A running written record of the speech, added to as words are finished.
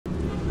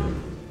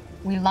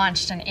We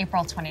launched in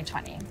April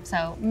 2020.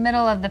 So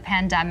middle of the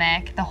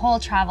pandemic, the whole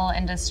travel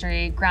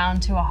industry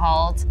ground to a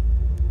halt.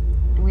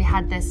 We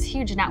had this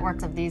huge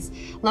network of these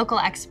local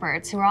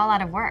experts who were all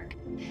out of work,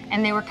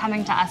 and they were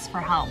coming to us for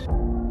help.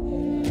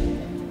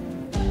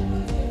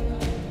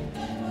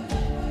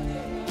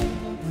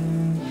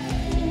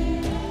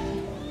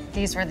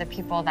 These were the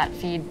people that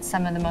feed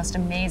some of the most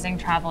amazing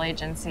travel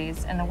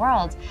agencies in the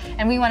world,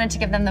 and we wanted to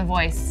give them the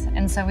voice.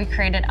 And so we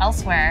created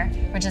Elsewhere,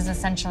 which is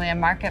essentially a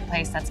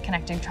marketplace that's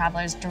connecting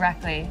travelers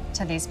directly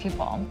to these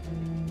people.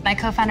 My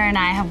co-founder and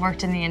I have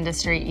worked in the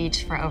industry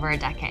each for over a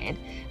decade.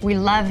 We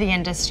love the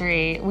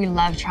industry, we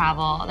love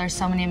travel, there's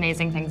so many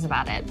amazing things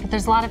about it, but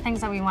there's a lot of things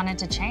that we wanted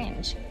to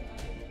change.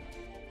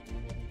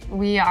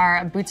 We are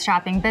a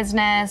bootstrapping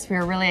business. We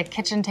were really a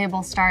kitchen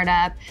table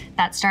startup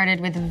that started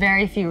with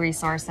very few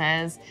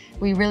resources.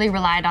 We really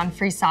relied on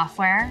free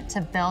software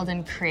to build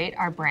and create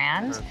our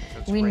brand.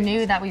 We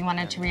knew that we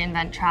wanted to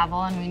reinvent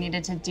travel, and we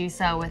needed to do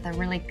so with a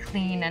really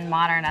clean and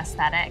modern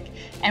aesthetic.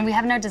 And we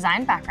have no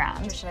design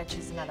background. Should I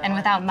choose another And one?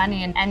 without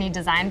money and any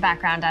design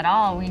background at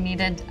all, we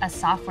needed a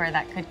software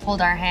that could hold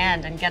our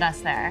hand and get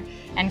us there.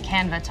 And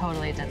Canva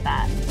totally did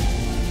that.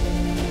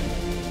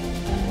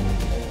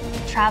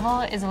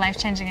 Travel is a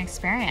life-changing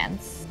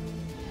experience.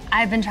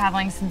 I've been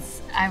traveling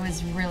since I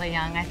was really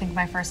young. I think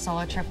my first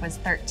solo trip was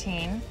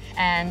 13.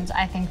 And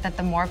I think that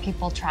the more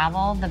people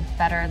travel, the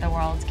better the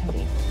world can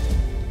be.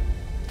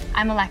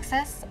 I'm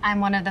Alexis. I'm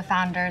one of the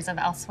founders of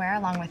Elsewhere,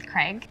 along with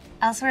Craig.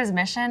 Elsewhere's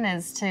mission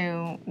is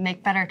to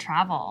make better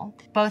travel,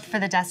 both for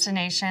the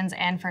destinations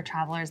and for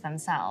travelers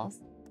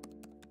themselves.